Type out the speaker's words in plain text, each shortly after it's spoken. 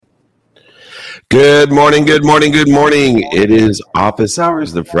Good morning, good morning, good morning. It is office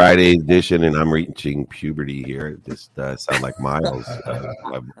hours, the Friday edition, and I'm reaching puberty here. Just sound like Miles,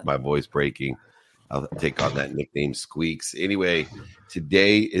 my voice breaking. I'll take on that nickname, Squeaks. Anyway,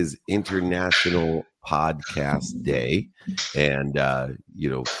 today is International Podcast Day, and 9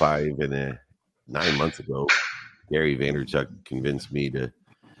 months ago, Gary Vaynerchuk convinced me to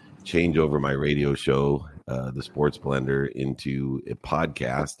change over my radio show, the Sports Blender, into a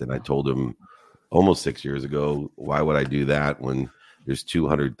podcast, and I told him almost 6 years ago, why would I do that when there's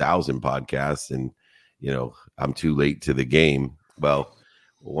 200,000 podcasts and, I'm too late to the game? Well,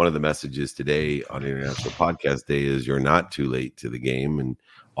 one of the messages today on International Podcast Day is you're not too late to the game. And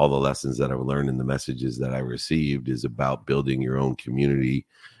all the lessons that I've learned and the messages that I received is about building your own community.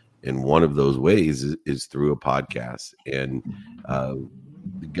 And one of those ways is through a podcast. And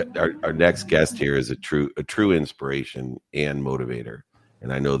our next guest here is a true inspiration and motivator.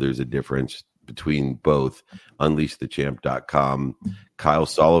 And I know there's a difference between both. Unleashthechamp.com. Kyle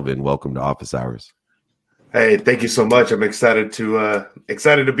Sullivan, welcome to Office Hours. Hey, thank you so much. I'm excited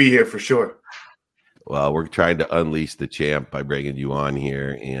to be here for sure. Well, we're trying to unleash the champ by bringing you on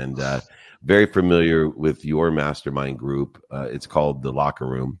here, and very familiar with your mastermind group. It's called The Locker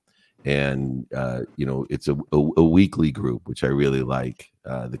Room, and it's a weekly group, which I really like.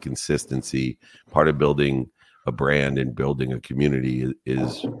 The consistency, part of building a brand and building a community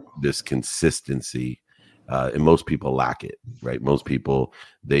is this consistency. And most people lack it, right? Most people,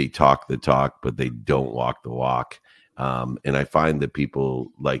 they talk the talk, but they don't walk the walk. And I find that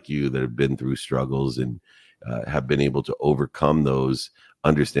people like you that have been through struggles and have been able to overcome those,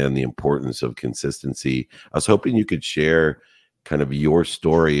 understand the importance of consistency. I was hoping you could share kind of your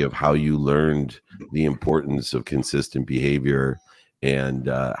story of how you learned the importance of consistent behavior and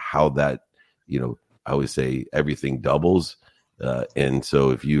how that, I always say everything doubles. And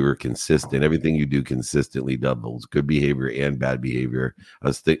so if you are consistent, everything you do consistently doubles, good behavior and bad behavior. I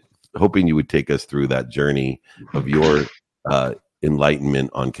was hoping you would take us through that journey of your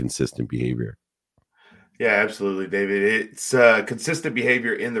enlightenment on consistent behavior. Yeah, absolutely, David. It's consistent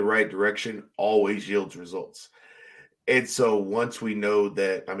behavior in the right direction always yields results. And so once we know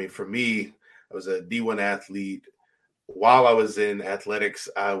that, for me, I was a D1 athlete. While I was in athletics,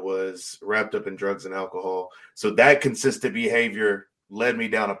 I was wrapped up in drugs and alcohol. So that consistent behavior led me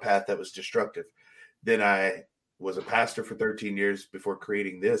down a path that was destructive. Then I was a pastor for 13 years before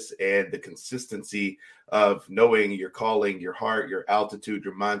creating this, and the consistency of knowing your calling, your heart, your altitude,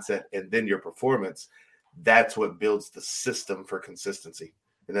 your mindset, and then your performance. That's what builds the system for consistency.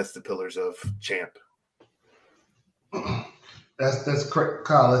 And that's the pillars of Champ. That's correct,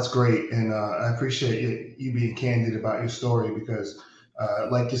 Kyle. That's great, and I appreciate you being candid about your story because,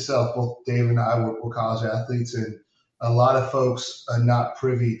 like yourself, both Dave and I were college athletes, and a lot of folks are not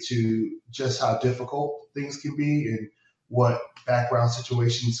privy to just how difficult things can be and what background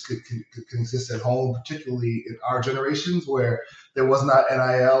situations could exist at home, particularly in our generations where there was not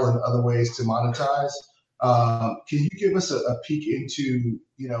NIL and other ways to monetize. Can you give us a peek into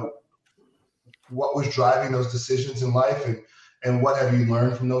what was driving those decisions in life and what have you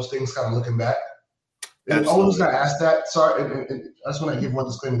learned from those things, kind of looking back? And the only reason I asked that, sorry, and I just want to give one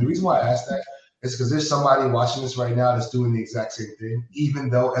disclaimer. The reason why I asked that is because there's somebody watching this right now that's doing the exact same thing, even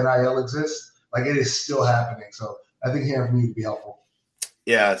though NIL exists. Like, it is still happening. So I think hearing from you would be helpful.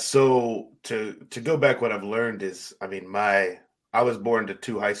 Yeah. So to go back, what I've learned is, I was born to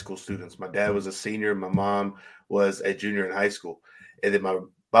two high school students. My dad was a senior. My mom was a junior in high school. And then my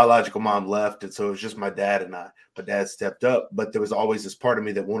biological mom left, and so it was just my dad and I. My dad stepped up, but there was always this part of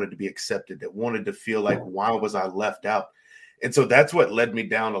me that wanted to be accepted, that wanted to feel like, why was I left out? And so that's what led me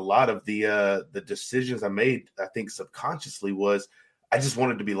down a lot of the decisions I made, I think subconsciously, was I just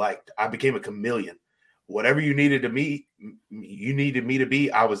wanted to be liked. I became a chameleon. Whatever you needed me to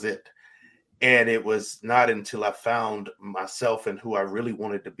be, I was it. And it was not until I found myself and who I really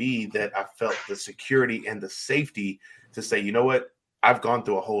wanted to be that I felt the security and the safety to say, you know what? I've gone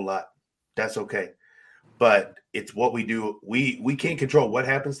through a whole lot. That's okay. But it's what we do. We can't control what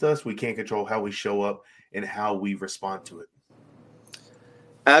happens to us. We can't control how we show up and how we respond to it.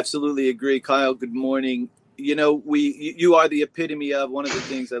 Absolutely agree, Kyle. Good morning. You are the epitome of one of the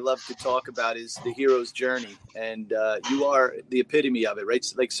things I love to talk about is the hero's journey. And you are the epitome of it, right?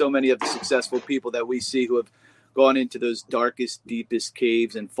 Like so many of the successful people that we see who have gone into those darkest, deepest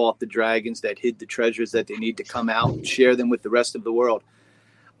caves and fought the dragons that hid the treasures that they need to come out and share them with the rest of the world.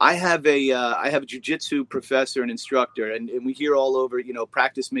 I have a jiu-jitsu professor and instructor, and we hear all over,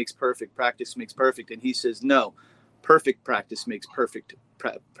 practice makes perfect, and he says, no, perfect practice makes perfect.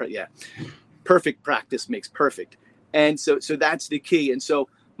 Perfect practice makes perfect. And so that's the key. And so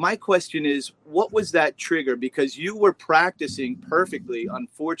My question is, what was that trigger? Because you were practicing perfectly,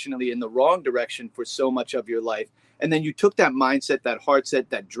 unfortunately, in the wrong direction for so much of your life. And then you took that mindset, that heart set,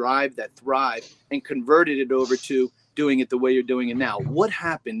 that drive, that thrive, and converted it over to doing it the way you're doing it now. What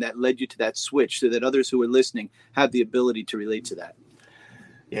happened that led you to that switch so that others who are listening have the ability to relate to that?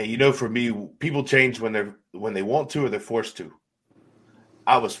 Yeah, for me, people change when they want to or they're forced to.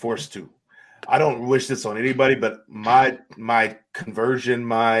 I was forced to. I don't wish this on anybody, but my conversion,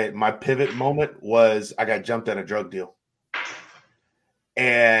 my pivot moment was I got jumped at a drug deal.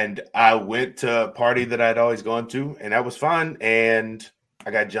 And I went to a party that I'd always gone to, and that was fun, and I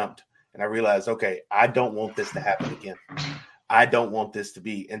got jumped. And I realized, okay, I don't want this to happen again. I don't want this to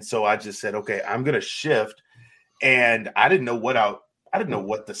be. And so I just said, okay, I'm going to shift. And I didn't know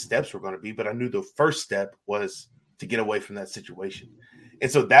what the steps were going to be, but I knew the first step was to get away from that situation. And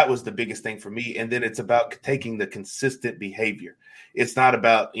so that was the biggest thing for me. And then it's about taking the consistent behavior. It's not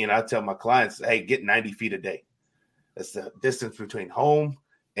about, I tell my clients, hey, get 90 feet a day. That's the distance between home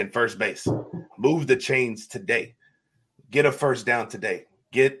and first base. Move the chains today. Get a first down today.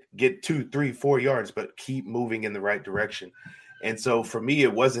 Get 2, 3, 4 yards, but keep moving in the right direction. And so for me,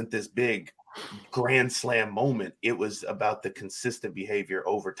 it wasn't this big grand slam moment. It was about the consistent behavior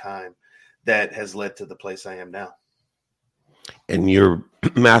over time that has led to the place I am now. And your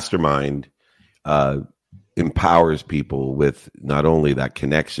mastermind empowers people with not only that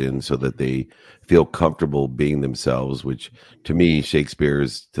connection so that they feel comfortable being themselves, which to me,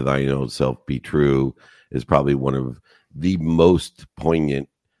 Shakespeare's "To thine own self be true" is probably one of the most poignant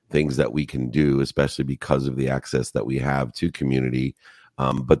things that we can do, especially because of the access that we have to community.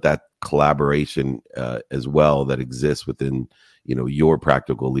 But that collaboration as well that exists within, your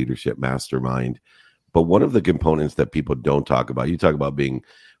practical leadership mastermind. But one of the components that people don't talk about, you talk about being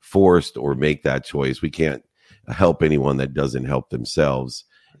forced or make that choice. We can't help anyone that doesn't help themselves.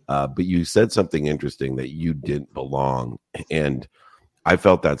 But you said something interesting, that you didn't belong. And I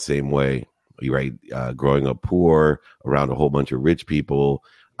felt that same way, right? Growing up poor, around a whole bunch of rich people,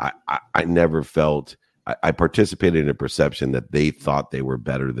 I never felt, I participated in a perception that they thought they were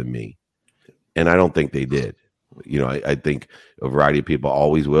better than me. And I don't think they did. I think a variety of people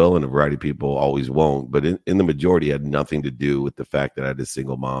always will and a variety of people always won't. But in the majority, it had nothing to do with the fact that I had a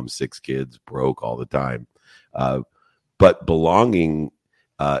single mom, 6 kids, broke all the time. But belonging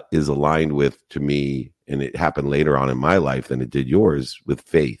is aligned with, to me, and it happened later on in my life than it did yours, with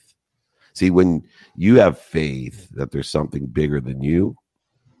faith. See, when you have faith that there's something bigger than you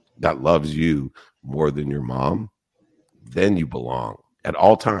that loves you more than your mom, then you belong at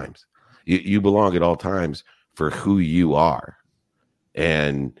all times. You belong at all times for who you are.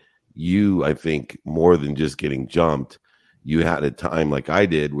 And you, I think, more than just getting jumped, you had a time like I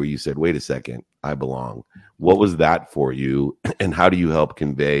did where you said, wait a second, I belong. What was that for you? And how do you help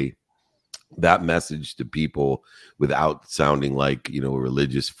convey that message to people without sounding like, a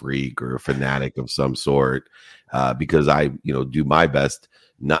religious freak or a fanatic of some sort? Because I, do my best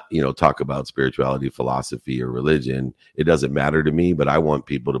not, talk about spirituality, philosophy, or religion. It doesn't matter to me, but I want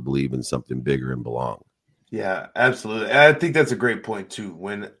people to believe in something bigger and belong. Yeah, absolutely. I think that's a great point too.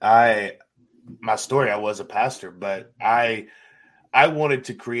 My story, I was a pastor, but I wanted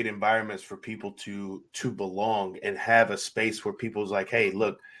to create environments for people to belong and have a space where people's like, hey,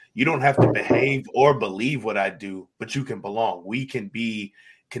 look, you don't have to behave or believe what I do, but you can belong. We can be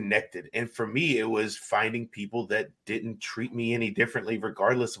connected. And for me, it was finding people that didn't treat me any differently,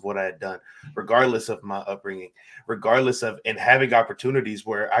 regardless of what I had done, regardless of my upbringing, and having opportunities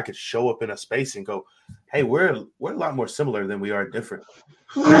where I could show up in a space and go, hey, we're a lot more similar than we are different.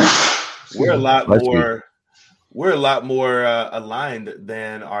 We're a lot more aligned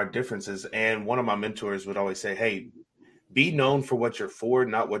than our differences. And one of my mentors would always say, hey, be known for what you're for,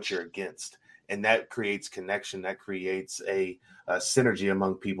 not what you're against. And that creates connection. That creates a synergy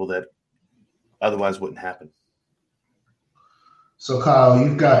among people that otherwise wouldn't happen. So Kyle,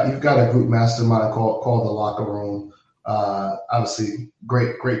 you've got a group mastermind called the Locker Room. Obviously,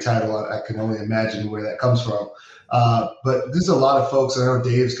 great title. I can only imagine where that comes from. But there's a lot of folks. I know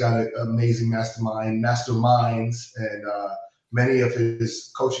Dave's got an amazing masterminds, and many of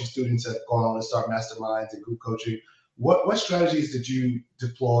his coaching students have gone on to start masterminds and group coaching. What strategies did you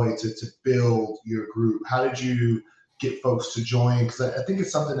deploy to build your group? How did you get folks to join? Because I think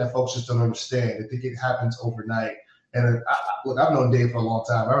it's something that folks just don't understand. I think it happens overnight. And look, I've known Dave for a long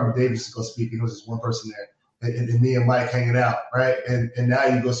time. I remember Dave used to go speak, and there was just one person there, and me and Mike hanging out, right? And now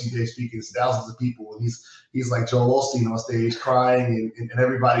you go see Dave speaking, it's thousands of people, and he's like Joel Osteen on stage crying, and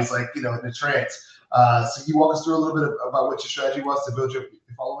everybody's like, in a trance. So can you walk us through a little bit about what your strategy was to build your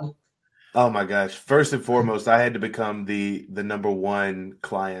following? Oh my gosh. First and foremost, I had to become the number one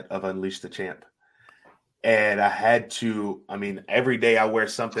client of Unleash the Champ. And I had to, I mean, every day I wear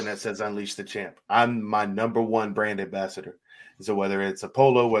something that says Unleash the Champ. I'm my number one brand ambassador. So whether it's a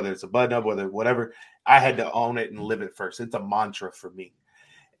polo, whether it's a button up, whatever, I had to own it and live it first. It's a mantra for me.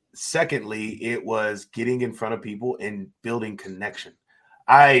 Secondly, it was getting in front of people and building connection.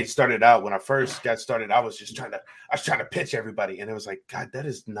 I started out when I first got started, I was trying to pitch everybody. And it was like, God, that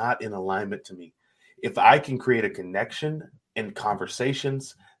is not in alignment to me. If I can create a connection in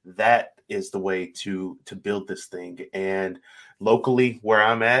conversations, that is the way to build this thing. And locally where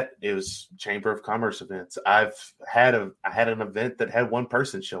I'm at, it was Chamber of Commerce events. I had an event that had one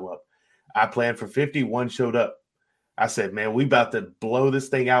person show up. I planned for 50, one showed up. I said, man, we about to blow this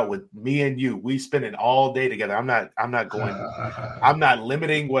thing out with me and you. We spending all day together. I'm not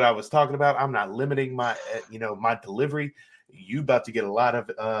limiting what I was talking about. I'm not limiting my delivery. You about to get a lot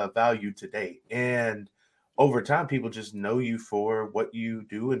of value today. And over time, people just know you for what you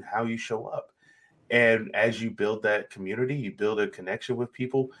do and how you show up. And as you build that community, you build a connection with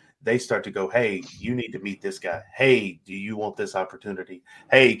people, they start to go, hey, you need to meet this guy. Hey, do you want this opportunity?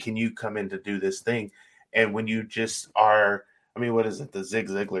 Hey, can you come in to do this thing? And when you just are, I mean, what is it? The Zig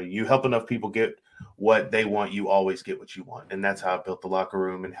Ziglar. You help enough people get what they want, you always get what you want. And that's how I built the locker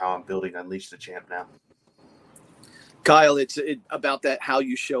room and how I'm building Unleash the Champ now. Kyle, it's about that, how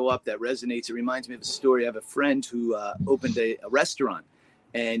you show up, that resonates. It reminds me of a story. I have a friend who opened a restaurant,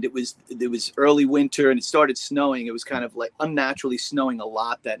 and it was early winter and it started snowing. It was kind of like unnaturally snowing a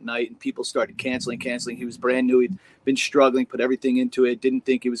lot that night, and people started canceling. He was brand new. He'd been struggling, put everything into it, didn't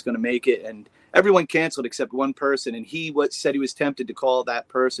think he was going to make it. And everyone canceled except one person. And he said he was tempted to call that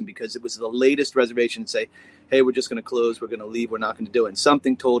person because it was the latest reservation and say, hey, we're just going to close. We're going to leave. We're not going to do it. And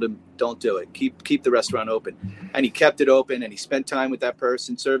something told him, don't do it. Keep the restaurant open. And he kept it open, and he spent time with that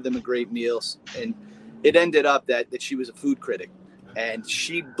person, served them a great meal. And it ended up that she was a food critic, and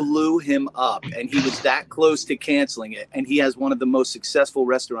she blew him up, and he was that close to canceling it. And he has one of the most successful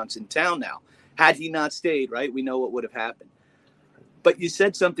restaurants in town now. Had he not stayed, right, we know what would have happened. But you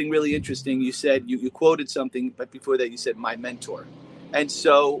said something really interesting. You said you quoted something, but before that you said my mentor. And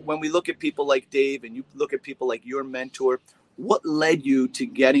so when we look at people like Dave and you look at people like your mentor, what led you to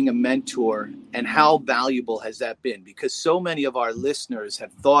getting a mentor, and how valuable has that been? Because so many of our listeners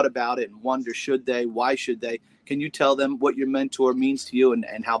have thought about it and wonder, should they? Why should they? Can you tell them what your mentor means to you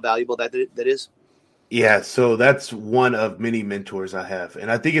and how valuable that is? Yeah, so that's one of many mentors I have.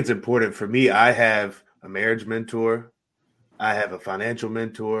 And I think it's important for me. I have a marriage mentor. I have a financial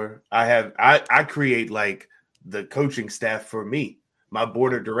mentor. I create like the coaching staff for me, my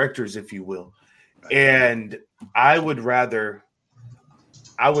board of directors, if you will. And I would rather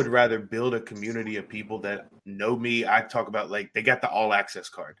build a community of people that know me. I talk about like they got the all access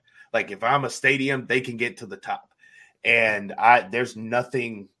card. Like if I'm a stadium, they can get to the top. And there's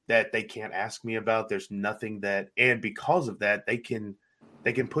nothing that they can't ask me about. There's nothing and because of that, they can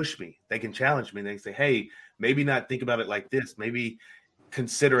push me. They can challenge me. They say, hey, maybe not think about it like this. Maybe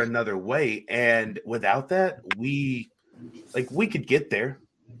consider another way. And without that, we could get there.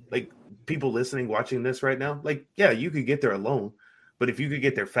 Like people listening, watching this right now, like, yeah, you could get there alone. But if you could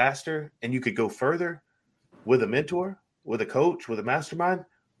get there faster and you could go further with a mentor, with a coach, with a mastermind,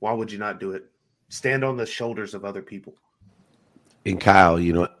 why would you not do it? Stand on the shoulders of other people. And Kyle,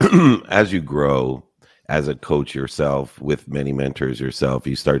 as you grow as a coach yourself, with many mentors yourself,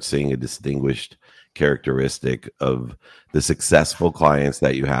 you start seeing a distinguished characteristic of the successful clients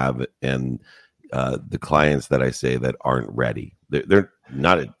that you have and the clients that I say that aren't ready. They're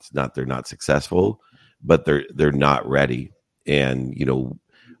not successful, but they're not ready. And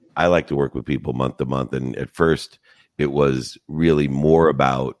I like to work with people month to month, and at first it was really more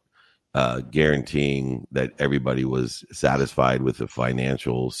about guaranteeing that everybody was satisfied with the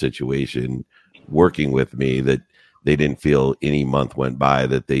financial situation working with me, that they didn't feel any month went by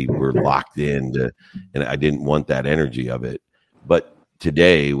that they were locked in and I didn't want that energy of it. But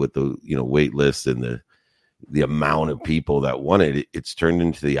today with the wait lists and the amount of people that want it, it's turned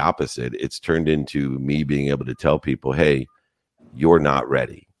into the opposite. It's turned into me being able to tell people, hey, you're not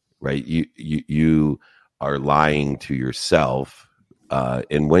ready, right? You are lying to yourself.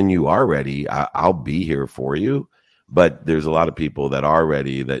 And when you are ready, I'll be here for you. But there's a lot of people that are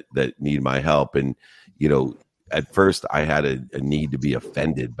ready that need my help. And, at first I had a need to be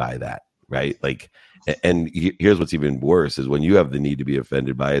offended by that, right? Like, and here's what's even worse is when you have the need to be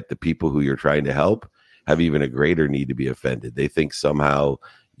offended by it, the people who you're trying to help have even a greater need to be offended. They think somehow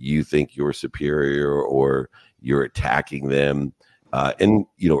you think you're superior or you're attacking them. And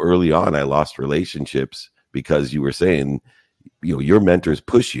early on, I lost relationships because you were saying, your mentors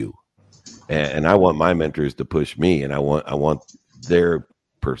push you. and I want my mentors to push me, and I want their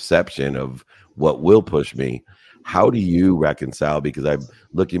perception of what will push me. How do you reconcile? Because I'm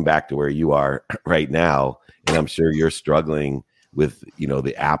looking back to where you are right now, and I'm sure you're struggling with,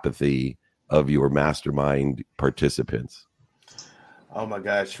 the apathy of your mastermind participants. Oh my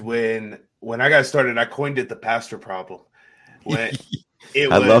gosh. When I got started, I coined it the pastor problem. When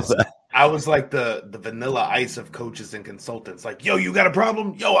I love that. I was like the vanilla ice of coaches and consultants. Like, yo, you got a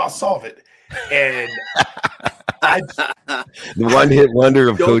problem? Yo, I'll solve it. And the one-hit wonder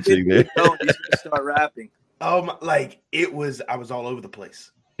of coaching. He's going to start rapping. I was all over the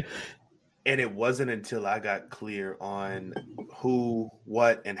place. And it wasn't until I got clear on who,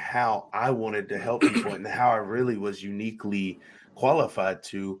 what, and how I wanted to help people and how I really was uniquely qualified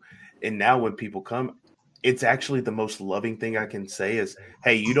to. And now when people come, it's actually the most loving thing I can say is,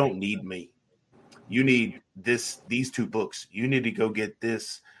 hey, you don't need me. You need these 2 books. You need to go get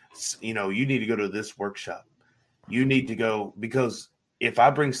this, you need to go to this workshop. You need to go, because if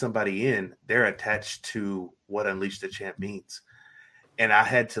I bring somebody in, they're attached to what Unleash the Champ means. And I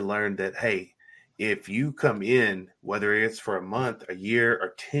had to learn that, hey, if you come in, whether it's for a month, a year,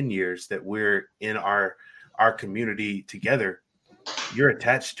 or 10 years that we're in our community together, you're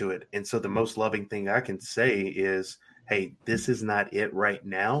attached to it. And so the most loving thing I can say is, hey, this is not it right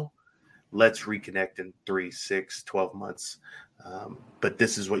now. Let's reconnect in 3, 6, 12 months. But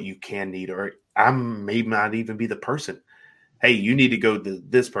this is what you can need, or I may not even be the person. Hey, you need to go to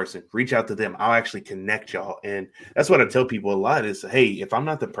this person, reach out to them. I'll actually connect y'all. And that's what I tell people a lot is, hey, if I'm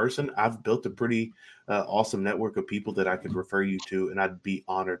not the person, I've built a pretty awesome network of people that I could refer you to, and I'd be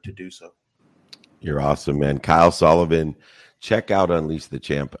honored to do so. You're awesome, man. Kyle Sullivan, check out Unleash the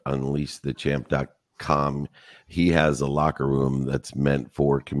Champ, unleashthechamp.com. He has a locker room that's meant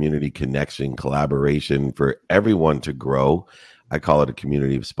for community connection, collaboration, for everyone to grow. I call it a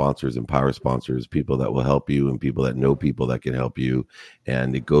community of sponsors and power sponsors, people that will help you and people that know people that can help you.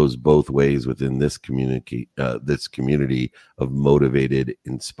 And it goes both ways within this community of motivated,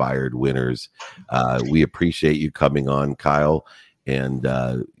 inspired winners. We appreciate you coming on, Kyle. And,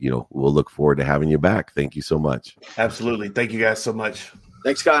 we'll look forward to having you back. Thank you so much. Absolutely. Thank you guys so much.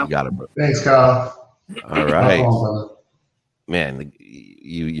 Thanks, Kyle. You got it, bro. Thanks, Kyle. All right. Man,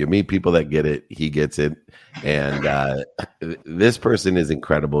 you meet people that get it. He gets it. And this person is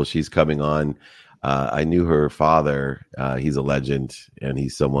incredible. She's coming on. I knew her father. He's a legend, and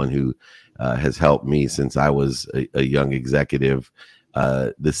he's someone who has helped me since I was a young executive.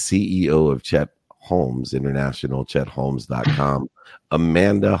 The CEO of Holmes International, ChetHolmes.com.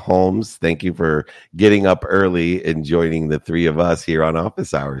 Amanda Holmes, thank you for getting up early and joining the 3 of us here on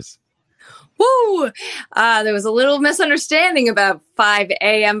Office Hours. Woo! There was a little misunderstanding about 5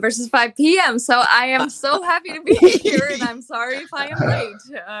 a.m. versus 5 p.m. So I am so happy to be here, and I'm sorry if I am late.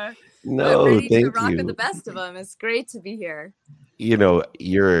 No, ready thank to rock you. with the best of them. It's great to be here.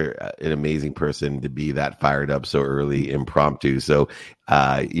 You're an amazing person to be that fired up so early, impromptu. So,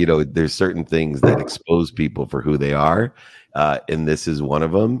 there's certain things that expose people for who they are. And this is one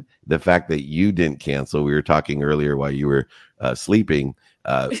of them. The fact that you didn't cancel. We were talking earlier while you were sleeping.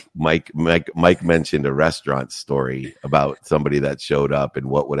 Mike mentioned a restaurant story about somebody that showed up and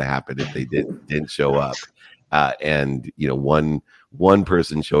what would have happened if they didn't show up. And one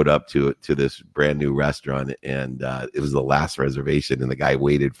person showed up to this brand new restaurant, and it was the last reservation, and the guy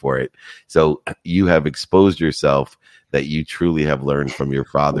waited for it. So you have exposed yourself that you truly have learned from your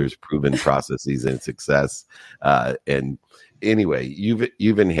father's proven processes and success. And anyway,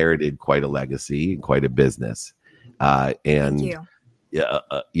 you've inherited quite a legacy and quite a business. And Thank you.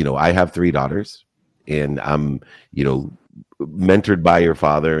 I have 3 daughters, and I'm mentored by your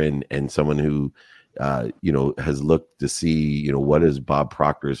father and someone who has looked to see, what does Bob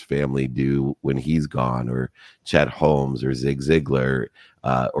Proctor's family do when he's gone, or Chet Holmes or Zig Ziglar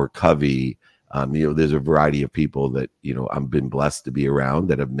or Covey. There's a variety of people that, I've been blessed to be around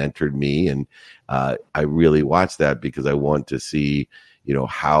that have mentored me. And I really watch that because I want to see,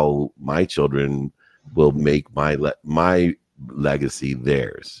 how my children will make my legacy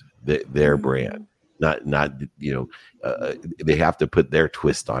theirs, their brand. Not they have to put their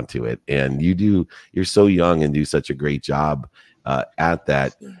twist onto it. And you're so young and do such a great job at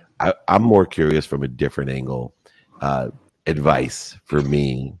that. I'm more curious from a different angle. Advice for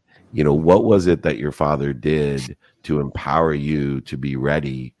me, what was it that your father did to empower you to be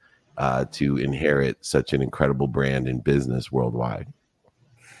ready to inherit such an incredible brand and business worldwide?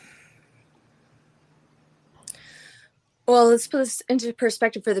 Well, let's put this into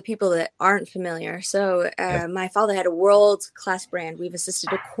perspective for the people that aren't familiar. So my father had a world-class brand. We've assisted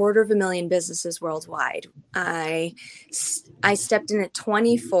 250,000 businesses worldwide. I stepped in at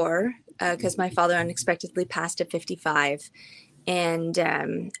 24 because my father unexpectedly passed at 55. And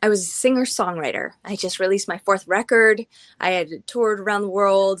I was a singer-songwriter. I just released my 4th record. I had toured around the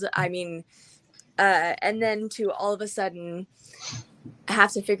world. I mean, and then to all of a sudden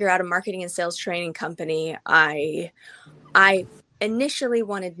have to figure out a marketing and sales training company. I initially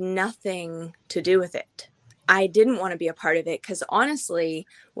wanted nothing to do with it. I didn't want to be a part of it because honestly,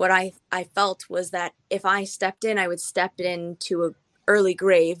 what I felt was that if I stepped in, I would step into an early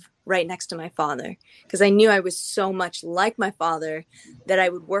grave right next to my father, because I knew I was so much like my father that I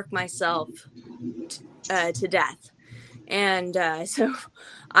would work myself to death. And so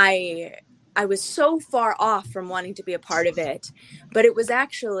I was so far off from wanting to be a part of it, but it was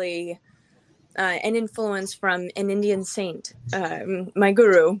actually an influence from an Indian saint, my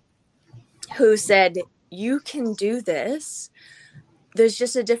guru, who said, you can do this. There's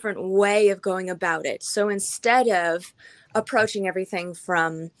just a different way of going about it. So instead of approaching everything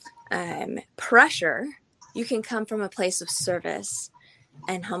from pressure, you can come from a place of service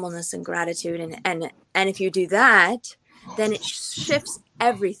and humbleness and gratitude. And if you do that, then it shifts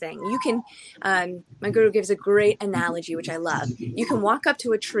everything. You can, my guru gives a great analogy, which I love. You can walk up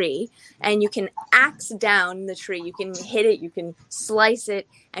to a tree and you can axe down the tree. You can hit it, you can slice it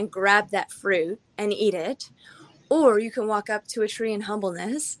and grab that fruit and eat it. Or you can walk up to a tree in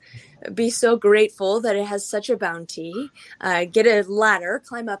humbleness, be so grateful that it has such a bounty, get a ladder,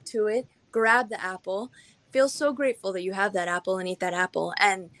 climb up to it, grab the apple, feel so grateful that you have that apple and eat that apple.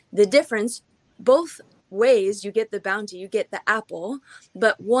 And the difference, both ways, you get the bounty, you get the apple,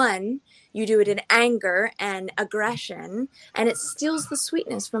 but one, you do it in anger and aggression, and it steals the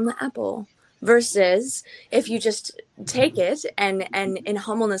sweetness from the apple. Versus if you just take it and in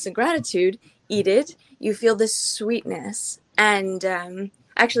humbleness and gratitude, eat it, you feel this sweetness. And I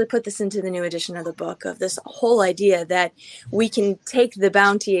actually put this into the new edition of the book, of this whole idea that we can take the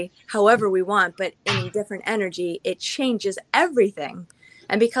bounty however we want, but in different energy, it changes everything.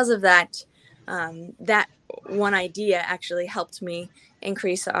 And because of that, that one idea actually helped me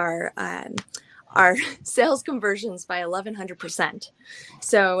increase our sales conversions by 1,100%.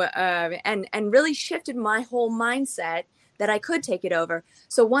 So, and really shifted my whole mindset that I could take it over.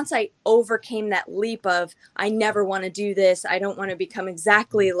 So once I overcame that leap of, I never want to do this, I don't want to become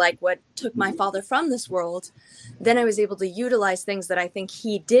exactly like what took my father from this world, then I was able to utilize things that I think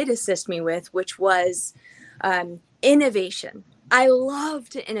he did assist me with, which was innovation. I love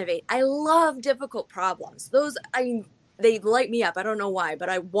to innovate. I love difficult problems. They light me up. I don't know why, but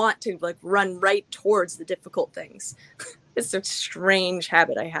I want to run right towards the difficult things. It's a strange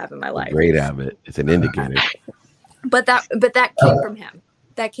habit I have in my life. Great habit. It's an indicator. But that came from him.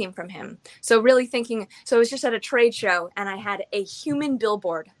 That came from him. So really thinking, so I was just at a trade show and I had a human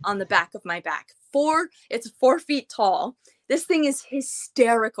billboard on the back of my back. It's 4 feet tall. This thing is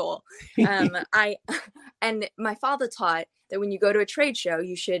hysterical. And my father taught that when you go to a trade show,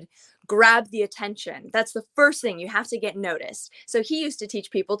 you should grab the attention. That's the first thing. You have to get noticed. So he used to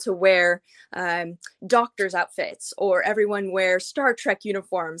teach people to wear doctor's outfits, or everyone wear Star Trek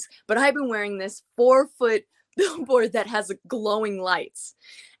uniforms. But I've been wearing this 4-foot billboard that has glowing lights.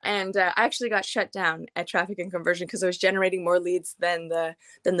 And I actually got shut down at Traffic and Conversion because I was generating more leads than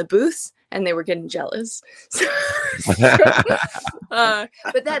the booths, and they were getting jealous.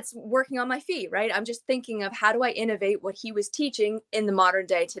 But that's working on my feet, right? I'm just thinking of, how do I innovate what he was teaching in the modern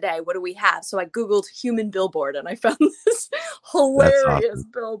day today? What do we have? So I Googled human billboard and I found this hilarious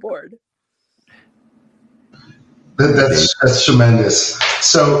billboard. That's tremendous.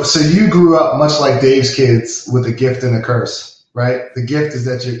 So you grew up much like Dave's kids with a gift and a curse, right? The gift is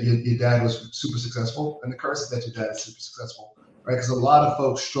that your dad was super successful, and the curse is that your dad is super successful, right? Because a lot of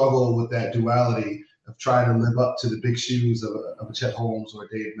folks struggle with that duality of trying to live up to the big shoes of a Chet Holmes or a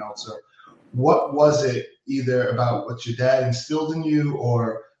Dave Meltzer. What was it, either about what your dad instilled in you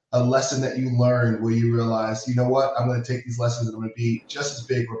or a lesson that you learned where you realized, you know what, I'm going to take these lessons and I'm going to be just as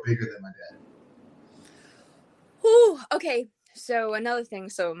big or bigger than my dad? Ooh, okay. So another thing,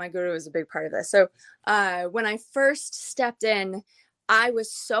 so my guru is a big part of this. So when I first stepped in, I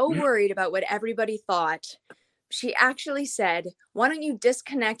was so worried about what everybody thought. She actually said, why don't you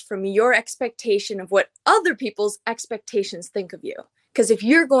disconnect from your expectation of what other people's expectations think of you? Because if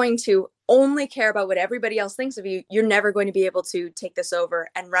you're going to only care about what everybody else thinks of you, you're never going to be able to take this over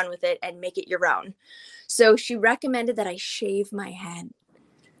and run with it and make it your own. So she recommended that I shave my head.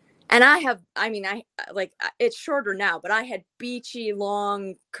 And it's shorter now, but I had beachy,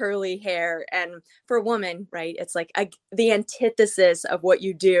 long, curly hair. And for a woman, right, it's like the antithesis of what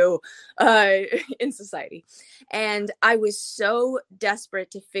you do in society. And I was so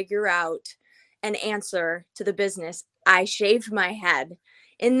desperate to figure out an answer to the business. I shaved my head.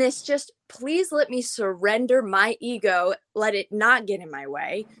 in this just please let me surrender my ego, let it not get in my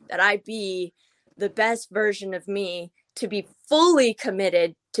way, that I be the best version of me, to be fully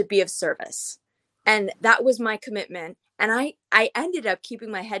committed to be of service. And that was my commitment. And I ended up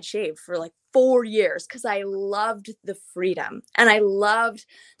keeping my head shaved for like 4 years because I loved the freedom and I loved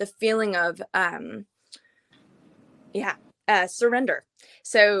the feeling of, surrender.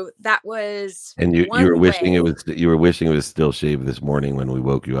 So that was, and you were wishing it was still shaved this morning when we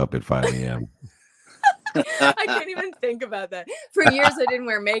woke you up at 5 a.m. I can't even think about that. For years, I didn't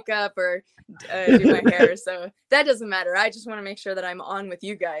wear makeup or do my hair, so that doesn't matter. I just want to make sure that I'm on with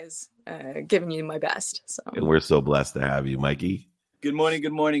you guys, giving you my best. So, and we're so blessed to have you, Mikey. Good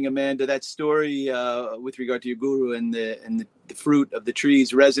morning, Amanda. That story with regard to your guru and the fruit of the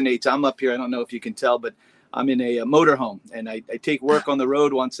trees resonates. I'm up here. I don't know if you can tell, but I'm in a motorhome, and I take work on the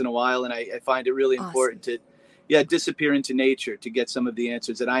road once in a while, and I find it really important to disappear into nature to get some of the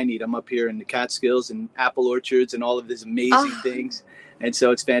answers that I need. I'm up here in the Catskills and apple orchards and all of these amazing things. And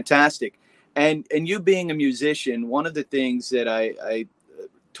so it's fantastic. And you being a musician, one of the things that I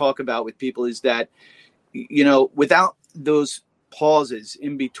talk about with people is that, without those pauses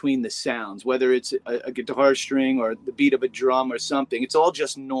in between the sounds, whether it's a guitar string or the beat of a drum or something, it's all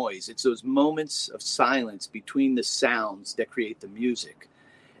just noise. It's those moments of silence between the sounds that create the music.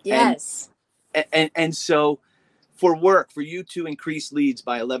 Yes. And so for you to increase leads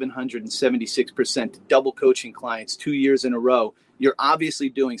by 1,176%, double coaching clients 2 years in a row, you're obviously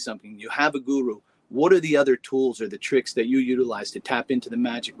doing something. You have a guru. What are the other tools or the tricks that you utilize to tap into the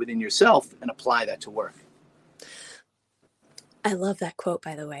magic within yourself and apply that to work? I love that quote,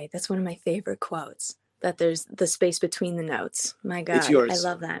 by the way. That's one of my favorite quotes, that there's the space between the notes. My God, it's yours. I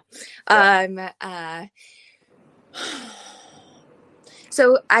love that. Yeah.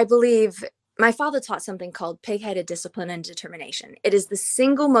 So I believe my father taught something called pig-headed discipline and determination. It is the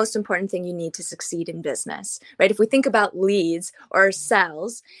single most important thing you need to succeed in business, right? If we think about leads or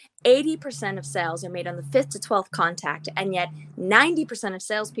sales, 80% of sales are made on the 5th to 12th contact, and yet 90% of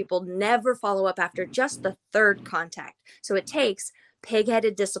salespeople never follow up after just the 3rd contact. So it takes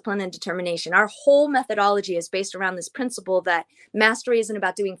pig-headed discipline and determination. Our whole methodology is based around this principle that mastery isn't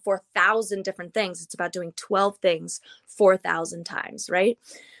about doing 4,000 different things. It's about doing 12 things 4,000 times, right?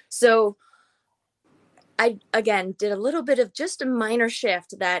 So I, again, did a little bit of just a minor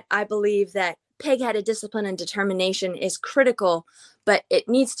shift, that I believe that pig-headed discipline and determination is critical, but it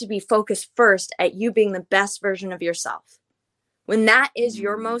needs to be focused first at you being the best version of yourself. When that is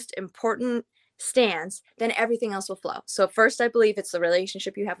your most important stance, then everything else will flow. So first, I believe it's the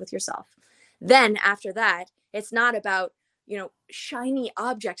relationship you have with yourself. Then after that, it's not about, shiny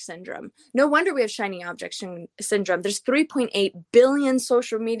object syndrome. No wonder we have shiny object syndrome. There's 3.8 billion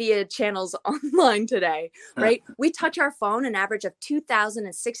social media channels online today, right? We touch our phone an average of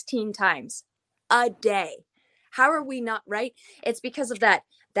 2,016 times a day. How are we not, right? It's because of that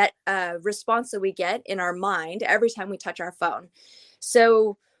response that we get in our mind every time we touch our phone.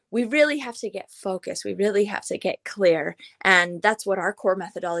 So we really have to get focused. We really have to get clear. And that's what our core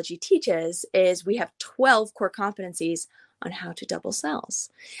methodology teaches, is we have 12 core competencies on how to double sales.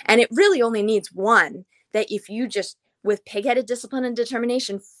 And it really only needs one, that if you just, with pig-headed discipline and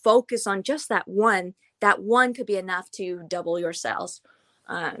determination, focus on just that one could be enough to double your sales.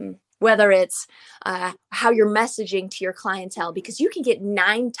 Whether it's how you're messaging to your clientele, because you can get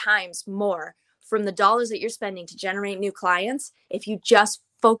 9 times more from the dollars that you're spending to generate new clients if you just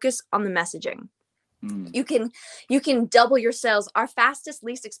focus on the messaging. You can double your sales. Our fastest,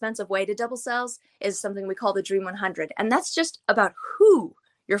 least expensive way to double sales is something we call the Dream 100. And that's just about who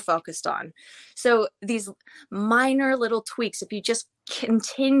you're focused on. So these minor little tweaks, if you just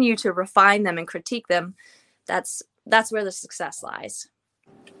continue to refine them and critique them, that's where the success lies.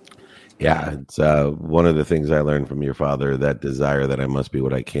 Yeah, it's one of the things I learned from your father, that desire that I must be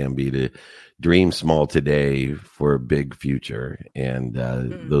what I can be, to dream small today for a big future. And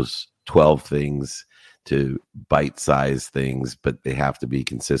those 12 things to bite-sized things, but they have to be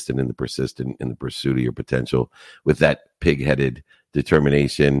consistent and persistent in the pursuit of your potential with that pig-headed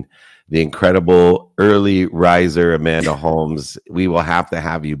determination. The incredible early riser, Amanda Holmes. We will have to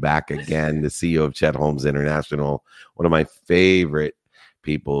have you back again, the CEO of Chet Holmes International, one of my favorite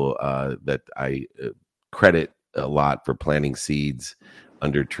people that I credit a lot for planting seeds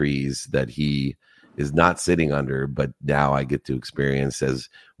under trees that he is not sitting under, but now I get to experience, as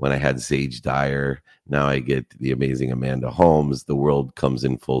when I had Sage Dyer, now I get the amazing Amanda Holmes. The world comes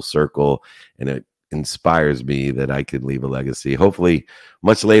in full circle, and it inspires me that I could leave a legacy, hopefully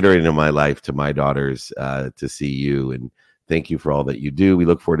much later into my life, to my daughters, to see you. And thank you for all that you do. We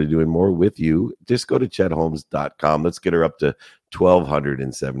look forward to doing more with you. Just go to chetholmes.com. Let's get her up to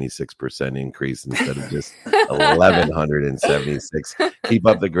 1,276% increase instead of just 1,176. Keep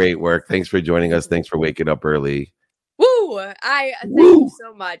up the great work. Thanks for joining us. Thanks for waking up early. Woo! Thank you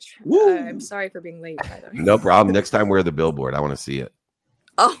so much. I'm sorry for being late, by the way. No problem. Next time wear the billboard. I want to see it.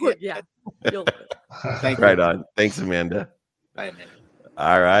 Oh yeah. You'll love it. Thank you. Right on. Thanks, Amanda. Bye, Amanda.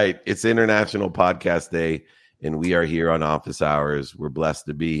 All right. It's International Podcast Day, and we are here on office hours. We're blessed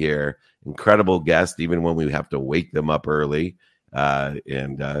to be here. Incredible guest, even when we have to wake them up early. There's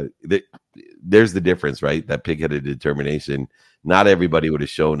the difference, right? That pig-headed determination. Not everybody would have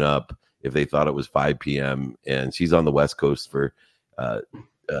shown up if they thought it was 5 p.m. And she's on the West Coast for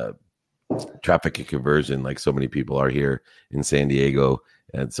traffic and conversion, like so many people are here in San Diego.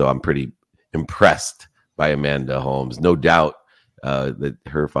 And so I'm pretty impressed by Amanda Holmes. No doubt that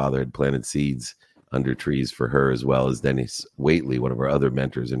her father had planted seeds under trees for her, as well as Dennis Waitley, one of our other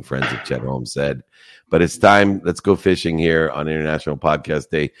mentors and friends of Chet Holmes, said. But it's time. Let's go fishing here on International Podcast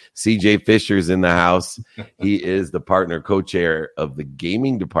Day. CJ Fisher's in the house. He is the partner co-chair of the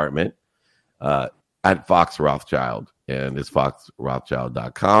gaming department at Fox Rothschild, and it's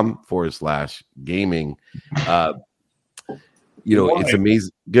foxrothschild.com/gaming. It's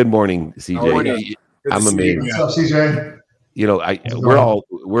amazing. Good morning, CJ. I'm amazed. What's up, CJ?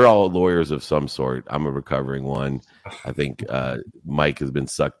 We're all lawyers of some sort. I'm a recovering one. I think Mike has been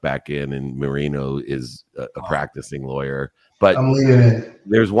sucked back in, and Marino is a practicing lawyer. But I'm leaving it.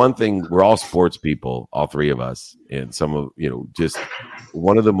 There's one thing: we're all sports people, all three of us, and some of just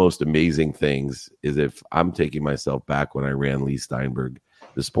one of the most amazing things is if I'm taking myself back when I ran Lee Steinberg,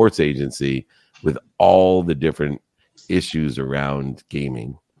 the sports agency, with all the different issues around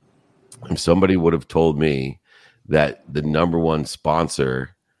gaming. If somebody would have told me that the number one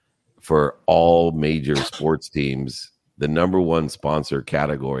sponsor for all major sports teams, the number one sponsor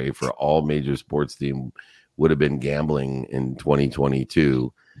category for all major sports team would have been gambling in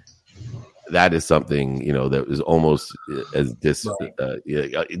 2022, that is something, that was almost as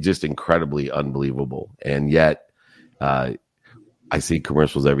just incredibly unbelievable. And yet I see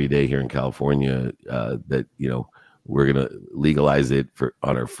commercials every day here in California that, we're going to legalize it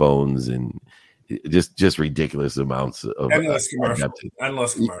on our phones, and just ridiculous amounts of endless commercials.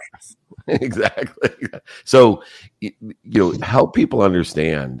 Exactly. So, help people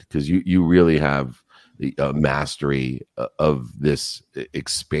understand, because you really have the mastery of this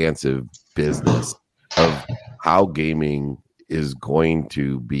expansive business of how gaming is going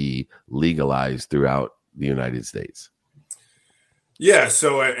to be legalized throughout the United States. Yeah,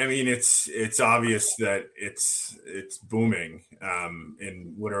 so I mean, it's obvious that it's booming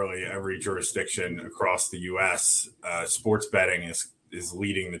in literally every jurisdiction across the U.S. Sports betting is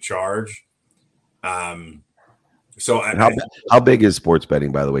leading the charge. So how big is sports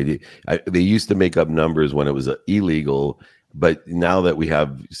betting, by the way? They used to make up numbers when it was illegal, but now that we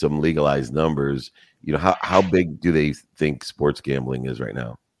have some legalized numbers, how big do they think sports gambling is right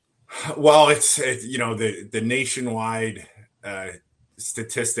now? Well, it's the nationwide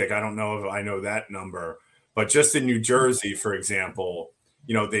statistic. I don't know if I know that number, but just in New Jersey, for example,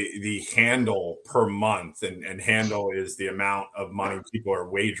 the handle per month, and handle is the amount of money people are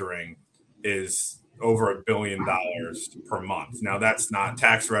wagering, is over $1 billion per month. Now, that's not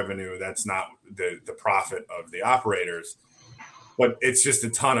tax revenue. That's not the profit of the operators, but it's just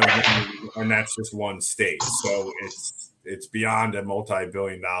a ton of money, and that's just one state. So it's beyond a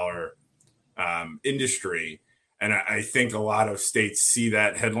multi-billion-dollar industry. And I think a lot of states see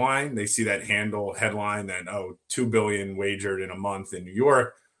that headline. They see that handle headline that, $2 billion wagered in a month in New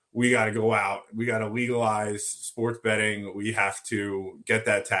York. We got to go out. We got to legalize sports betting. We have to get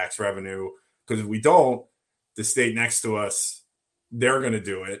that tax revenue, because if we don't, the state next to us, they're going to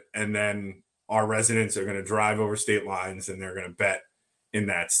do it. And then our residents are going to drive over state lines, and they're going to bet in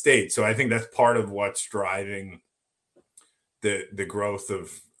that state. So I think that's part of what's driving the growth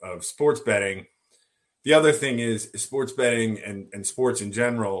of sports betting. The other thing is sports betting and sports in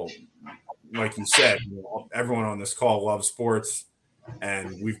general. Like you said, everyone on this call loves sports,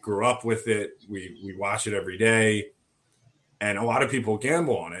 and we grew up with it. We watch it every day, and a lot of people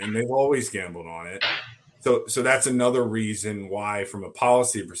gamble on it, and they've always gambled on it. So that's another reason why, from a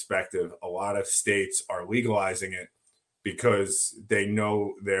policy perspective, a lot of states are legalizing it, because they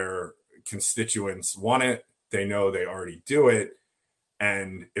know their constituents want it. They know they already do it.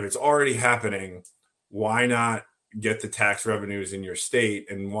 And if it's already happening, why not get the tax revenues in your state,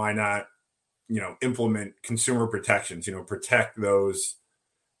 and why not, implement consumer protections, protect those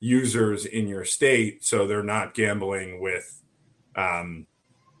users in your state so they're not gambling with, some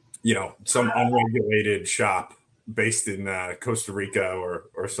unregulated shop based in Costa Rica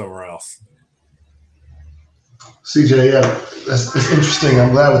or somewhere else. CJ, yeah, that's interesting.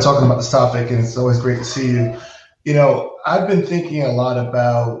 I'm glad we're talking about this topic, and it's always great to see you. I've been thinking a lot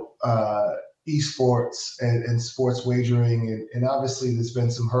about esports and sports wagering, and obviously there's been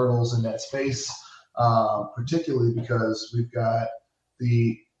some hurdles in that space, particularly because we've got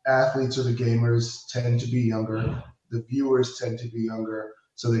the athletes or the gamers tend to be younger, the viewers tend to be younger,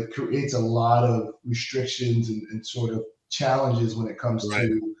 so it creates a lot of restrictions and sort of challenges when it comes Right.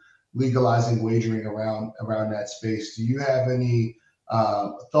 to legalizing wagering around that space. Do you have any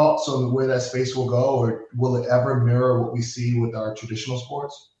thoughts on where that space will go, or will it ever mirror what we see with our traditional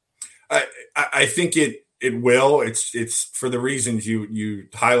sports? I think it will. It's for the reasons you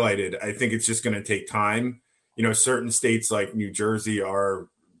highlighted. I think it's just going to take time. Certain states like New Jersey are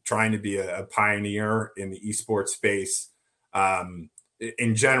trying to be a pioneer in the esports space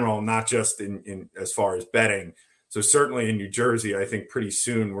in general, not just in as far as betting. So certainly in New Jersey, I think pretty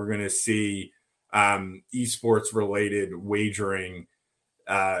soon we're going to see esports related wagering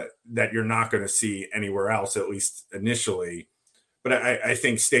that you're not going to see anywhere else, at least initially. But I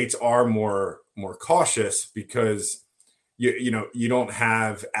think states are more cautious because you don't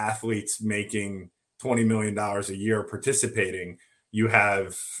have athletes making $20 million a year participating. You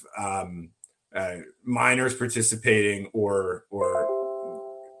have minors participating or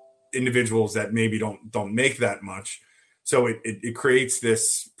individuals that maybe don't make that much. So it creates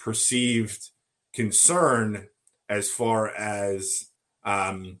this perceived concern as far as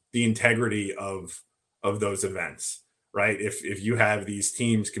the integrity of those events, right? If you have these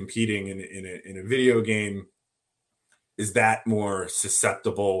teams competing in a video game, is that more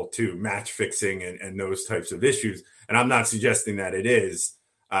susceptible to match fixing and those types of issues? And I'm not suggesting that it is,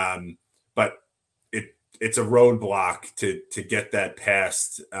 but it's a roadblock to get that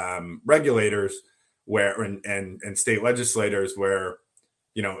past regulators and state legislators where,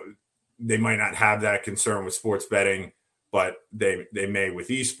 they might not have that concern with sports betting, but they may with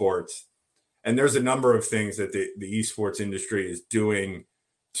esports. And there's a number of things that the esports industry is doing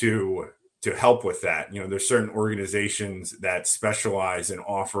to help with that. There's certain organizations that specialize in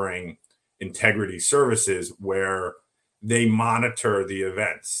offering integrity services where they monitor the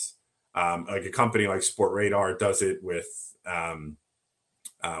events. Like a company like Sport Radar does it with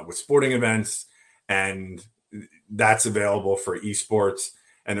sporting events, and that's available for esports.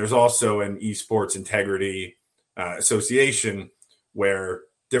 And there's also an esports integrity association where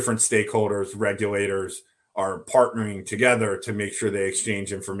different stakeholders, regulators are partnering together to make sure they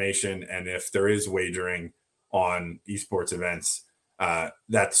exchange information. And if there is wagering on esports events,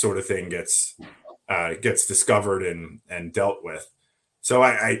 that sort of thing gets discovered and dealt with. So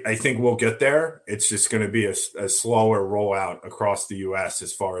I think we'll get there. It's just going to be a slower rollout across the U.S.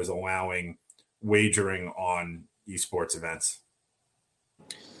 as far as allowing wagering on esports events.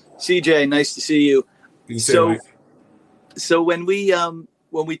 CJ, nice to see you. So when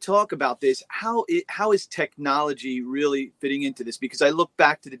we talk about this, how is technology really fitting into this? Because I look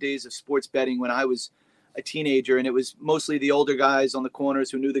back to the days of sports betting when I was a teenager, and it was mostly the older guys on the corners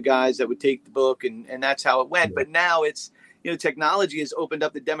who knew the guys that would take the book, and that's how it went. But now it's, technology has opened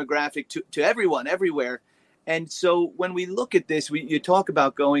up the demographic to everyone, everywhere. And so when we look at this, you talk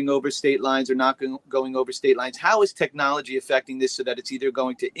about going over state lines or not going over state lines. How is technology affecting this so that it's either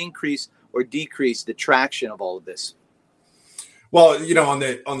going to increase or decrease the traction of all of this? Well, on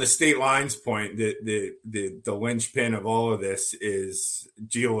the state lines point, the linchpin of all of this is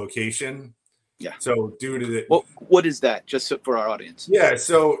geolocation. Yeah. So due to the what is that? Just for our audience. Yeah.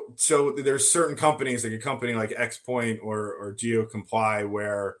 So there's certain companies, like a company like XPoint or GeoComply,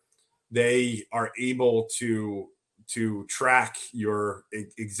 where they are able to track your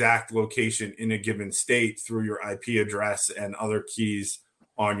exact location in a given state through your IP address and other keys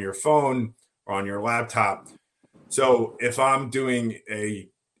on your phone or on your laptop. So if I'm doing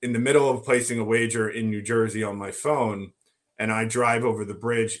in the middle of placing a wager in New Jersey on my phone and I drive over the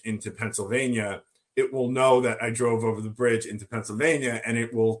bridge into Pennsylvania, it will know that I drove over the bridge into Pennsylvania, and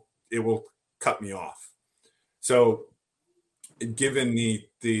it will cut me off. So given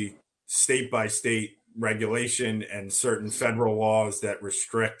the state by state regulation and certain federal laws that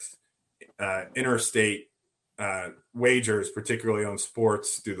restrict interstate wagers, particularly on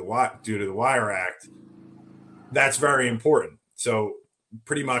sports due to the Wire Act, that's very important. So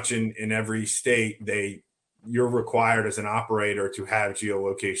pretty much in every state, you're required as an operator to have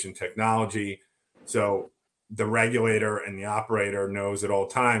geolocation technology. So the regulator and the operator knows at all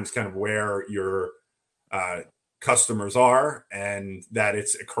times kind of where your customers are and that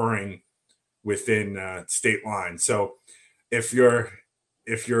it's occurring within state lines. So if you're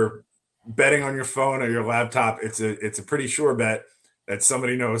betting on your phone or your laptop, it's a pretty sure bet that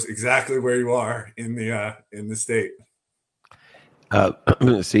somebody knows exactly where you are in the state.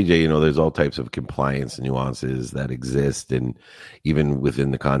 CJ, there's all types of compliance nuances that exist, and even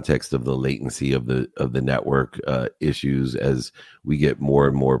within the context of the latency of the network issues, as we get more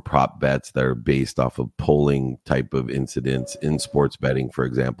and more prop bets that are based off of polling type of incidents in sports betting, for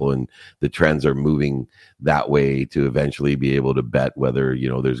example, and the trends are moving that way to eventually be able to bet whether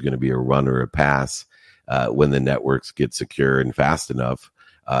there's going to be a run or a pass when the networks get secure and fast enough,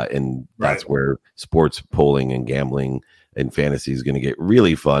 and that's where sports polling and gambling and fantasy is going to get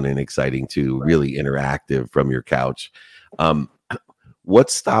really fun and exciting too, really interactive from your couch.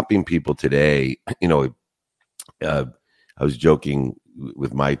 What's stopping people today? I was joking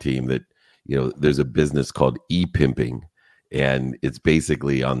with my team that, there's a business called e-pimping, and it's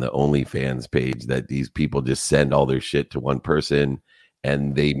basically on the OnlyFans page that these people just send all their shit to one person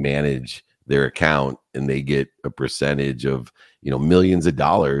and they manage their account and they get a percentage of, millions of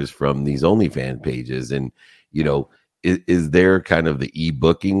dollars from these OnlyFans pages. And, is there kind of the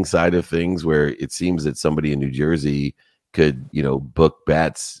e-booking side of things where it seems that somebody in New Jersey could, book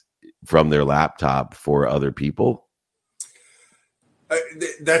bets from their laptop for other people?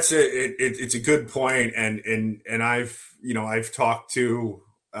 It's a good point, and I've talked to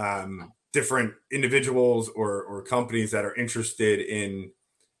different individuals or companies that are interested in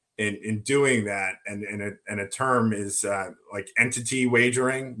doing that, and a term is like entity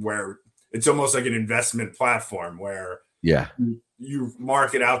wagering, where it's almost like an investment platform where you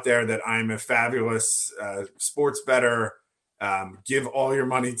market out there that I'm a fabulous sports bettor. Give all your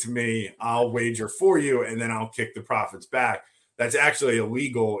money to me. I'll wager for you, and then I'll kick the profits back. That's actually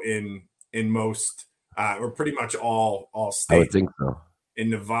illegal in most or pretty much all states. I would think so.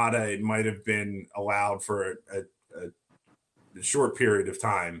 In Nevada, it might have been allowed for a short period of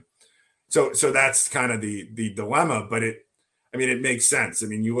time. So that's kind of the dilemma, but it makes sense. I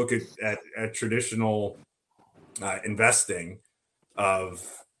mean, you look at traditional investing of,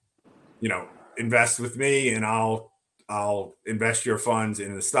 invest with me and I'll invest your funds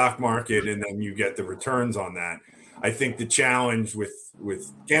in the stock market, and then you get the returns on that. I think the challenge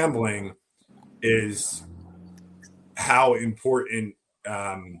with gambling is how important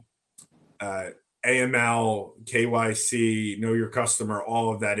AML, KYC, know your customer,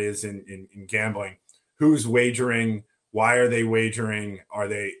 all of that is in gambling. Who's wagering? Why are they wagering? Are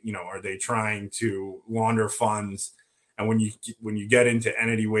they trying to launder funds? And when you get into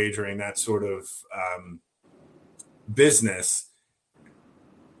entity wagering, that sort of business,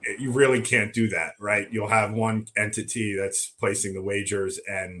 you really can't do that, right? You'll have one entity that's placing the wagers,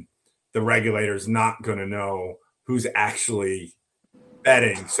 and the regulator's not going to know who's actually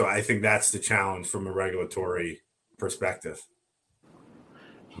betting. So I think that's the challenge from a regulatory perspective.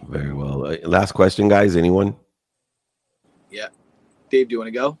 Very well. Last question, guys. Anyone? Yeah. Dave, do you want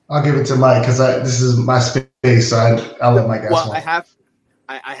to go? I'll give it to Mike because this is my space. So I'll let Mike ask. Well, I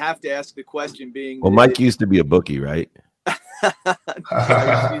have to ask the question being. Well, Mike used to be a bookie, right?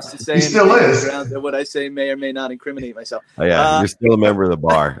 I used to say he still is. That what I say may or may not incriminate myself. Oh, yeah, you're still a member of the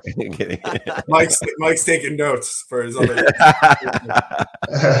bar. Mike's taking notes for his other.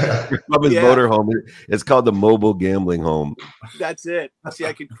 From his motorhome. It's called the mobile gambling home. That's it. See,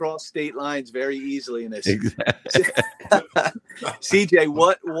 I could cross state lines very easily in this. Exactly. CJ,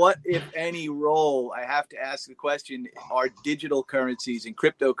 what if any role, I have to ask the question, are digital currencies and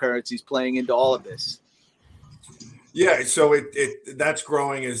cryptocurrencies playing into all of this? Yeah, so it that's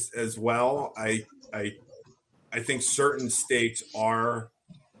growing as well. I think certain states are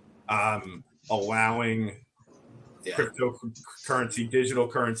allowing cryptocurrency, digital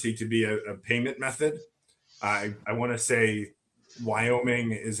currency, to be a payment method. I want to say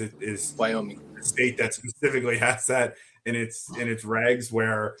Wyoming is Wyoming, a state that specifically has that in its regs,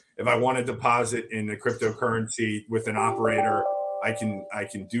 where if I want to deposit in a cryptocurrency with an operator, I can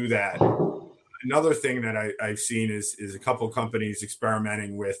do that. Another thing that I've seen is a couple of companies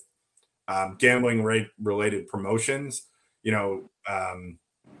experimenting with gambling related promotions.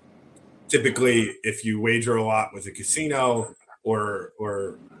 Typically, if you wager a lot with a casino or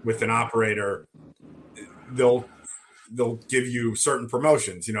with an operator, they'll give you certain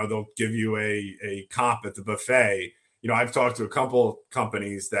promotions. They'll give you a comp at the buffet. I've talked to a couple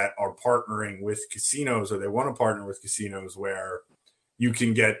companies that are partnering with casinos, or they want to partner with casinos, where you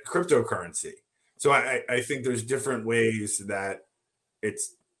can get cryptocurrency. So I think there's different ways that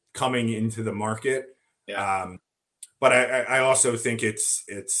it's coming into the market. Yeah. But I also think it's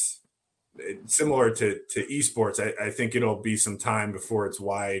similar to esports. I think it'll be some time before it's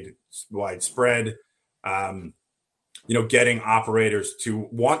widespread. Getting operators to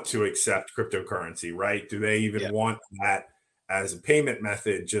want to accept cryptocurrency, right? Do they even want that as a payment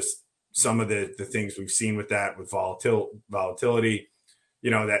method, just some of the things we've seen with that, with volatility,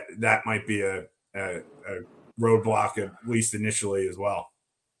 that might be a roadblock, at least initially, as well.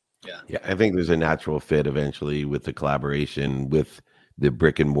 Yeah, I think there's a natural fit eventually with the collaboration with the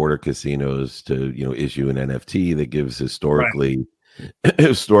brick and mortar casinos to, issue an NFT that gives historically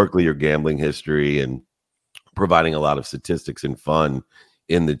your gambling history and providing a lot of statistics and fun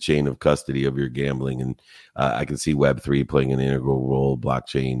in the chain of custody of your gambling. And I can see Web3 playing an integral role,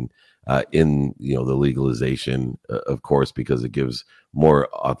 blockchain, in the legalization, of course, because it gives more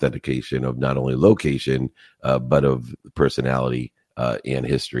authentication of not only location but of personality and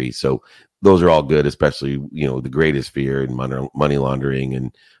history. So those are all good, especially the greatest fear in money laundering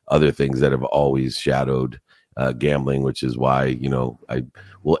and other things that have always shadowed gambling, which is why I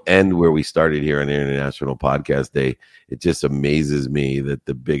will end where we started here on International Podcast Day. It just amazes me that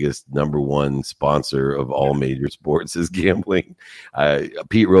the biggest number one sponsor of all major sports is gambling.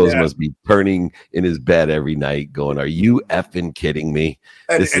 Pete Rose must be turning in his bed every night going, are you effing kidding me?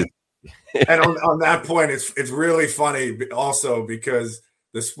 And on that point, it's really funny also because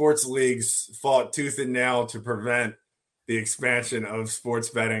the sports leagues fought tooth and nail to prevent the expansion of sports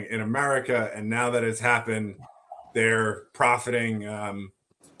betting in America, and now that it's happened, they're profiting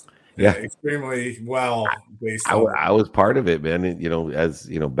extremely well. I was part of it, man. And, as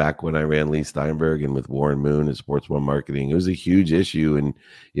back when I ran Lee Steinberg and with Warren Moon and Sports One Marketing, it was a huge issue, and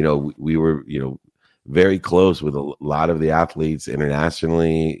we were very close with a lot of the athletes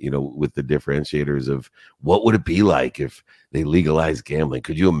internationally, with the differentiators of what would it be like if they legalized gambling.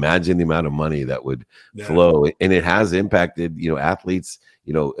 Could you imagine the amount of money that would flow? And it has impacted, athletes,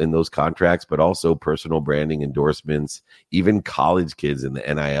 in those contracts, but also personal branding, endorsements, even college kids in the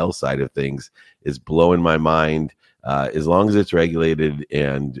NIL side of things is blowing my mind. As long as it's regulated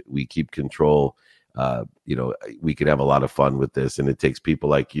and we keep control, we could have a lot of fun with this, and it takes people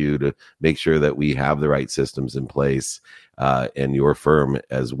like you to make sure that we have the right systems in place, and your firm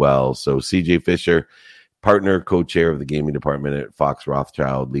as well. So CJ Fisher, partner, co-chair of the gaming department at Fox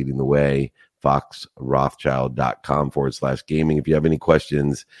Rothschild, leading the way, foxrothschild.com/gaming. If you have any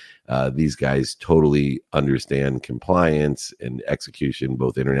questions, these guys totally understand compliance and execution,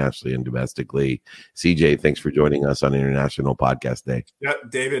 both internationally and domestically. CJ, thanks for joining us on International Podcast Day. Yeah,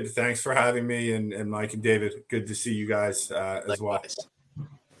 David, thanks for having me, and Mike and David, good to see you guys as well.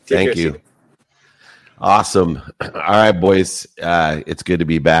 Thank you. Awesome. All right, boys. It's good to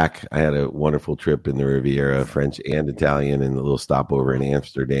be back. I had a wonderful trip in the Riviera, French and Italian, and a little stopover in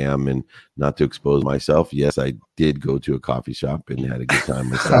Amsterdam. And not to expose myself, yes, I did go to a coffee shop and had a good time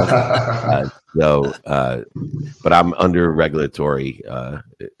myself. But I'm under regulatory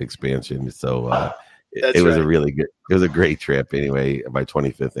expansion, so it was it was a great trip anyway, my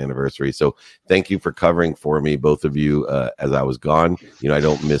 25th anniversary. So thank you for covering for me, both of you, as I was gone. I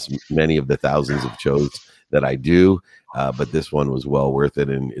don't miss many of the thousands of shows that I do, but this one was well worth it.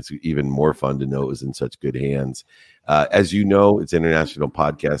 And it's even more fun to know it was in such good hands. As you know, it's International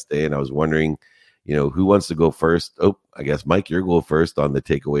Podcast Day, and I was wondering, who wants to go first? Oh, I guess, Mike, you're going first on the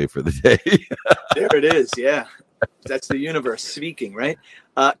takeaway for the day. There it is. Yeah. That's the universe speaking, right?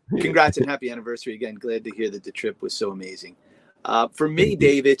 Congrats and happy anniversary again. Glad to hear that the trip was so amazing. For me,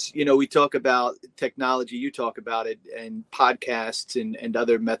 David, we talk about technology, you talk about it, and podcasts and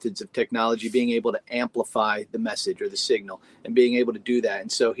other methods of technology, being able to amplify the message or the signal and being able to do that.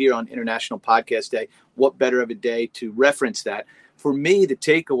 And so here on International Podcast Day, what better of a day to reference that? For me, the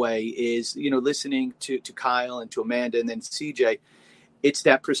takeaway is, listening to Kyle and to Amanda and then CJ, it's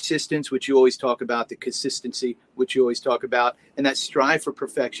that persistence, which you always talk about, the consistency, which you always talk about, and that strive for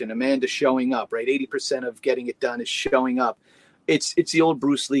perfection. Amanda showing up, right? 80% of getting it done is showing up. It's the old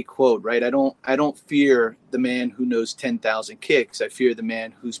Bruce Lee quote, right? I don't fear the man who knows 10,000 kicks. I fear the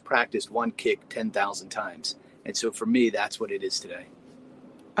man who's practiced one kick 10,000 times. And so for me, that's what it is today.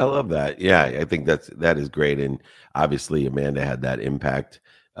 I love that. Yeah, I think that is great. And obviously Amanda had that impact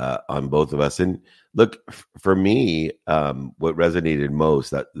on both of us. And look, for me, what resonated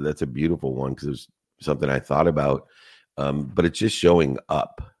most, that's a beautiful one, because it was something I thought about, but it's just showing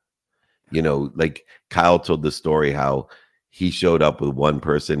up. Like Kyle told the story how he showed up with one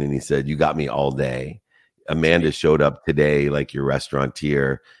person and he said, "You got me all day." Amanda showed up today like your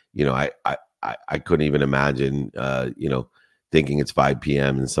restaurateur. I couldn't even imagine, thinking it's 5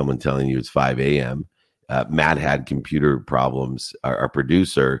 p.m. and someone telling you it's 5 a.m. Matt had computer problems, our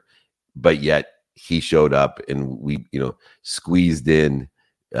producer, but yet he showed up and we, squeezed in,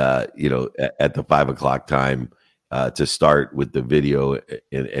 at the 5 o'clock time to start with the video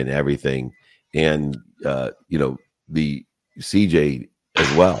and everything. And, the CJ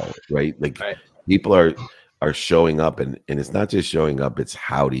as well, right? Like, people are are showing up, and it's not just showing up, it's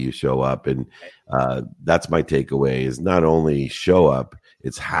how do you show up. And that's my takeaway, is not only show up,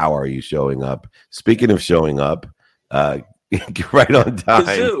 it's how are you showing up. Speaking of showing up, right on time.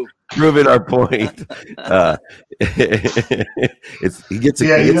 Kazoo. Proving our point. He gets a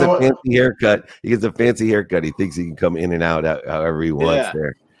fancy haircut. He gets a fancy haircut. He thinks he can come in and out however he wants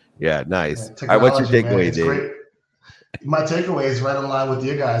there. Yeah, nice. All right, what's your takeaway, Dave? Great. My takeaway is right in line with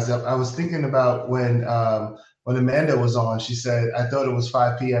you guys. I was thinking about when Amanda was on. She said, I thought it was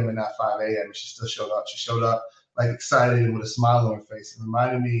 5 p.m. and not 5 a.m. She still showed up. She showed up like excited and with a smile on her face. It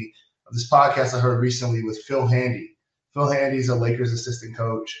reminded me of this podcast I heard recently with Phil Handy. Phil Handy's a Lakers assistant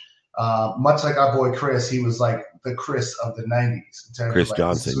coach. Much like our boy Chris, he was like the Chris of the 90s. In terms Chris of like,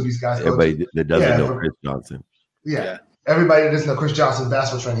 Johnson. These guys everybody that doesn't know Chris Johnson. Yeah. Everybody that doesn't know Chris Johnson,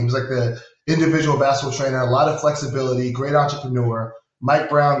 basketball trainer. He was like the individual basketball trainer, a lot of flexibility, great entrepreneur. Mike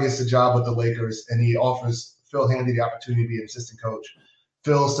Brown gets the job with the Lakers, and he offers Phil Handy the opportunity to be an assistant coach.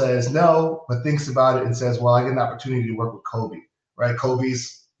 Phil says no, but thinks about it and says, well, I get an opportunity to work with Kobe, right?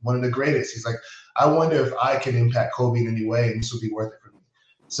 Kobe's one of the greatest. He's like, I wonder if I can impact Kobe in any way, and this would be worth it for me.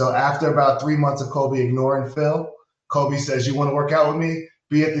 So after about 3 months of Kobe ignoring Phil, Kobe says, you want to work out with me?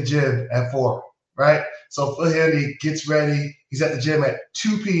 Be at the gym at 4, right? So Phil Handy gets ready. He's at the gym at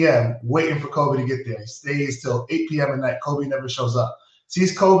 2 p.m. waiting for Kobe to get there. He stays till 8 p.m. at night. Kobe never shows up.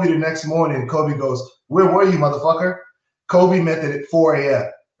 Sees Kobe the next morning. Kobe goes, where were you, motherfucker? Kobe met it at 4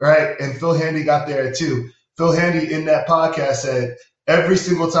 a.m., right? And Phil Handy got there at 2. Phil Handy in that podcast said, every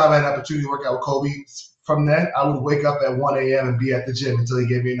single time I had an opportunity to work out with Kobe, from then I would wake up at 1 a.m. and be at the gym until he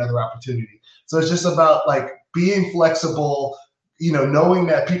gave me another opportunity. So it's just about like being flexible, knowing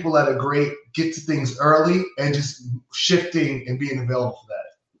that people that are great get to things early and just shifting and being available for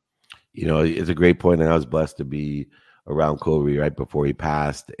that. It's a great point. And I was blessed to be around Kobe right before he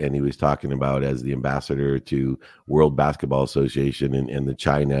passed. And he was talking about, as the ambassador to World Basketball Association and the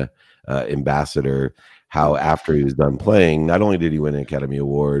China ambassador, how after he was done playing, not only did he win an Academy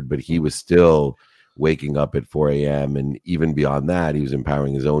Award, but he was still waking up at 4 a.m. And even beyond that, he was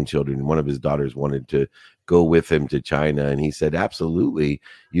empowering his own children. One of his daughters wanted to go with him to China. And he said, absolutely.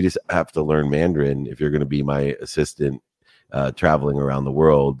 You just have to learn Mandarin if you're going to be my assistant traveling around the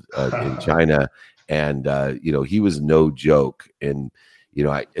world in China. And, he was no joke. And,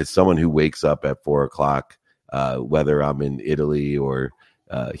 as someone who wakes up at 4 o'clock, whether I'm in Italy or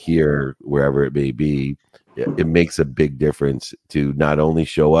here, wherever it may be, it makes a big difference to not only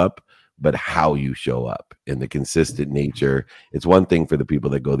show up, but how you show up and the consistent nature. It's one thing for the people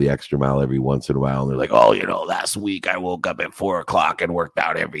that go the extra mile every once in a while. And they're like, oh, last week I woke up at 4 o'clock and worked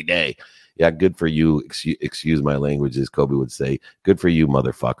out every day. Yeah, good for you. Excuse my language, as Kobe would say. Good for you,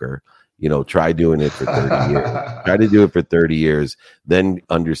 motherfucker. Try doing it for 30 years. Try to do it for 30 years. Then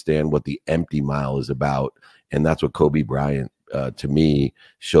understand what the empty mile is about. And that's what Kobe Bryant, to me,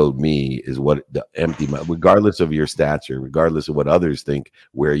 showed me, is what the empty mile, regardless of your stature, regardless of what others think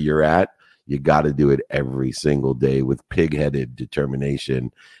where you're at, you got to do it every single day with pig-headed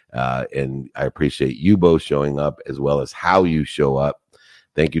determination. And I appreciate you both showing up, as well as how you show up.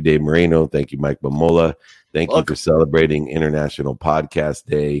 Thank you, Dave Moreno. Thank you, Mike Mamola. Thank you for celebrating International Podcast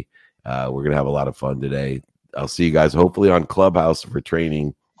Day. We're going to have a lot of fun today. I'll see you guys hopefully on Clubhouse for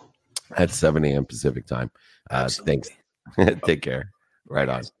training at 7 a.m. Pacific time. Thanks. Take care. Right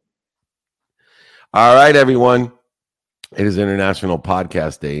on. All right, everyone. It is International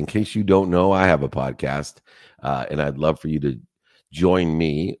Podcast Day. In case you don't know, I have a podcast, and I'd love for you to join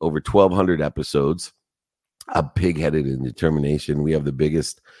me. Over 1,200 episodes of Pig-Headed and Determination. We have the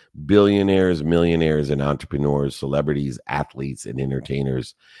biggest billionaires, millionaires, and entrepreneurs, celebrities, athletes, and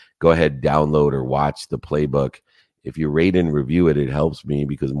entertainers. Go ahead, download or watch the playbook. If you rate and review it, it helps me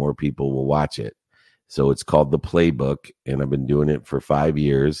because more people will watch it. So it's called The Playbook, and I've been doing it for 5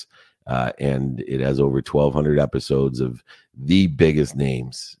 years, and it has over 1,200 episodes of the biggest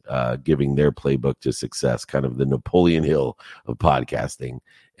names giving their playbook to success, kind of the Napoleon Hill of podcasting.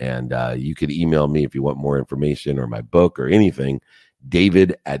 And you could email me if you want more information or my book or anything,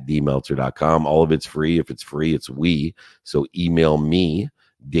 david@dmeltzer.com. All of it's free. If it's free, it's we. So email me.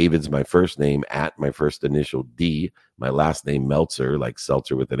 David's my first name, at my first initial D, my last name Meltzer, like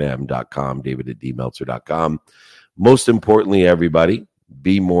seltzer with an M.com, david@dmeltzer.com. Most importantly, everybody,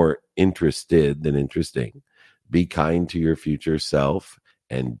 be more interested than interesting. Be kind to your future self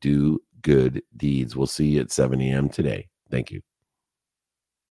and do good deeds. We'll see you at 7 a.m. today. Thank you.